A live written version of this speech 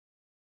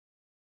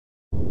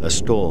a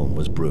storm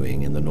was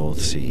brewing in the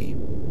North Sea.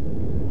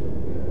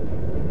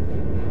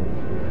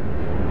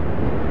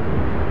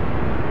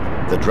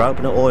 The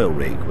Draupner oil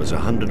rig was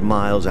 100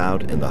 miles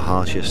out in the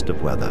harshest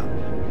of weather.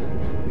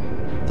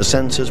 The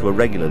sensors were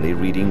regularly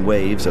reading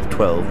waves of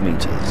 12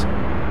 meters.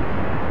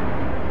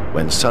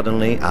 When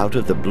suddenly, out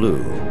of the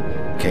blue,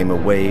 came a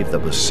wave that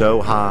was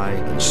so high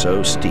and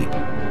so steep,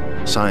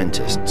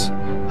 scientists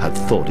had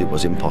thought it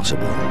was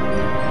impossible.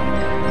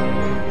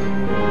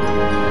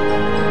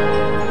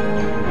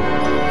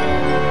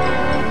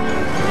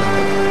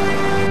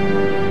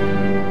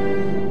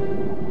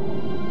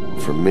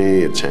 For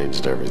me, it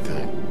changed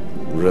everything.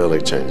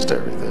 Really changed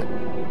everything.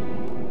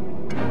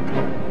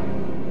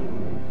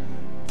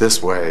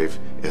 This wave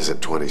is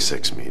at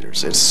 26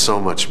 meters. It's so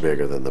much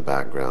bigger than the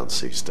background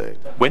sea state.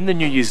 When the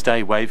New Year's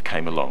Day wave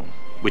came along,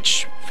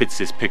 which fits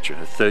this picture,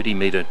 a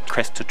 30-metre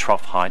crest to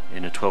trough height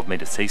in a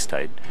 12-metre sea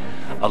state,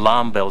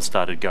 alarm bells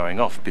started going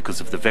off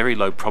because of the very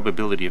low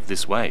probability of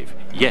this wave,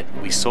 yet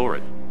we saw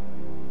it.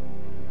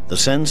 The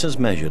sensors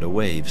measured a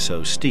wave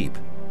so steep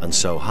and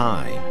so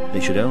high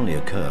it should only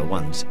occur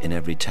once in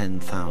every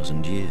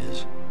 10,000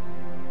 years.